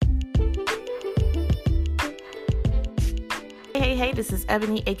hey, this is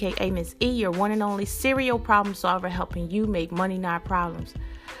Ebony, aka Miss E, your one and only serial problem solver, helping you make money, not problems.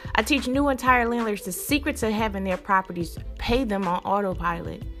 I teach new and tired landlords the secrets of having their properties pay them on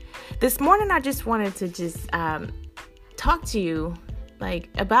autopilot. This morning, I just wanted to talk to you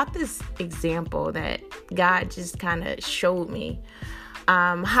about this example that God just kind of showed me.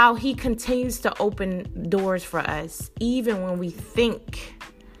 How he continues to open doors for us, even when we think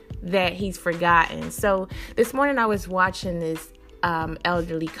that he's forgotten. So this morning I was watching this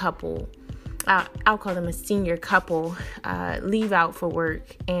elderly couple, I'll call them a senior couple, leave out for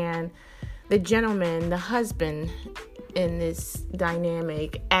work. And the gentleman, the husband in this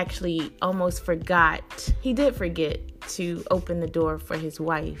dynamic, actually almost forgot. He did forget to open the door for his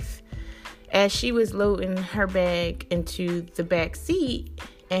wife. As she was loading her bag into the back seat,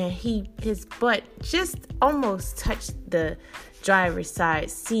 and his butt just almost touched the driver's side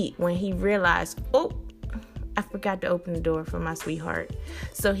seat when he realized, I forgot to open the door for my sweetheart.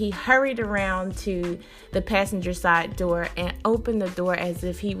 So he hurried around to the passenger side door and opened the door as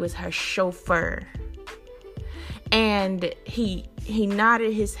if he was her chauffeur. And he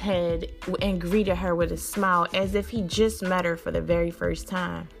nodded his head and greeted her with a smile as if he just met her for the very first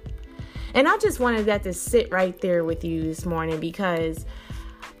time. And I just wanted that to sit right there with you this morning, because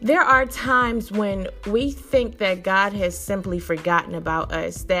there are times when we think that God has simply forgotten about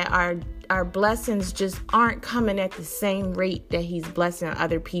us, that our blessings just aren't coming at the same rate that he's blessing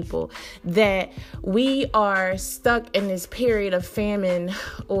other people, that we are stuck in this period of famine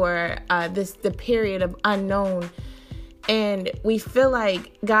or the period of unknown. And we feel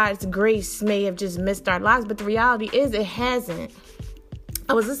like God's grace may have just missed our lives, but the reality is it hasn't.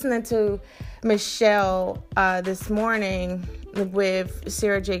 I was listening to Michelle this morning with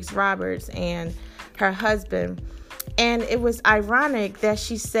Sarah Jakes Roberts and her husband. And it was ironic that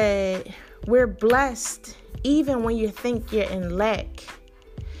she said, we're blessed even when you think you're in lack.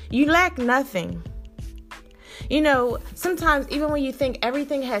 You lack nothing. You know, sometimes even when you think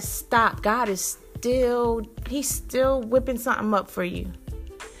everything has stopped, God is he's still whipping something up for you.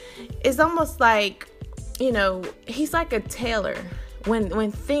 It's almost like, he's like a tailor.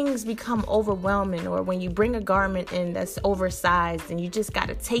 When things become overwhelming, or when you bring a garment in that's oversized and you just got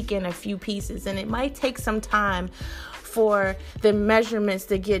to take in a few pieces, and it might take some time for the measurements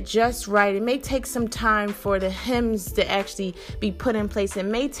to get just right. It may take some time for the hems to actually be put in place. It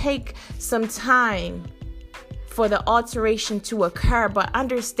may take some time for the alteration to occur, but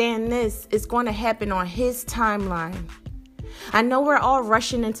understand this is going to happen on his timeline. I know we're all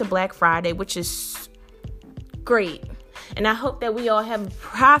rushing into Black Friday, which is great. And I hope that we all have a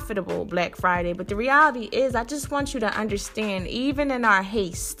profitable Black Friday. But the reality is, I just want you to understand, even in our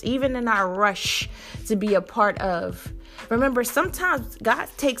haste, even in our rush to be a part of, remember, sometimes God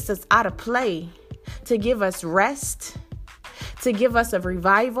takes us out of play to give us rest, to give us a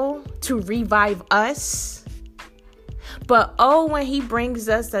revival, to revive us. But when he brings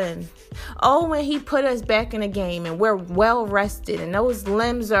us in, when he put us back in the game and we're well rested and those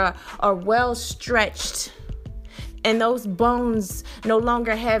limbs are well stretched, and those bones no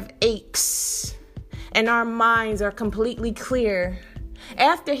longer have aches, and our minds are completely clear,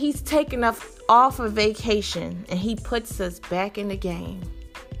 after he's taken us off of vacation and he puts us back in the game,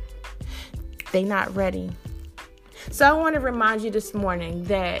 they're not ready. So I want to remind you this morning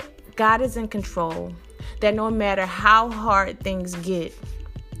that God is in control, that no matter how hard things get,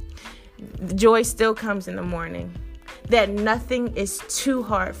 joy still comes in the morning, that nothing is too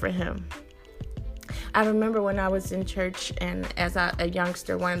hard for him. I remember when I was in church and as a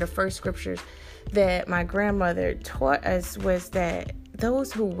youngster, one of the first scriptures that my grandmother taught us was that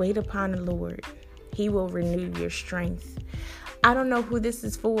those who wait upon the Lord, he will renew your strength. I don't know who this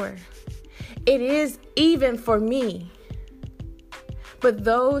is for. It is even for me. But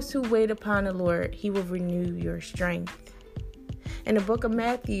those who wait upon the Lord, he will renew your strength. In the book of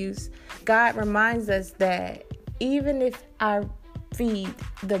Matthew, God reminds us that even if I feed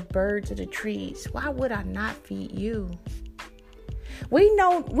the birds of the trees, why would I not feed you? We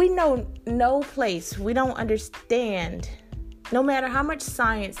know no place, we don't understand, no matter how much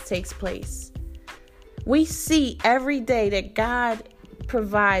science takes place. We see every day that God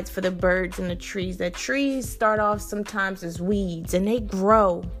provides for the birds and the trees. That trees start off sometimes as weeds and they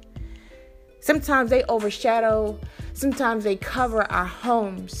grow. Sometimes they overshadow, sometimes they cover our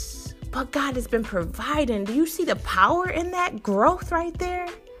homes. But God has been providing. Do you see the power in that growth right there?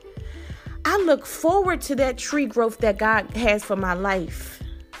 I look forward to that tree growth that God has for my life.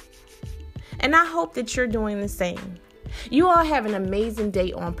 And I hope that you're doing the same. You all have an amazing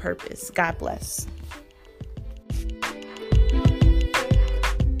day on purpose. God bless.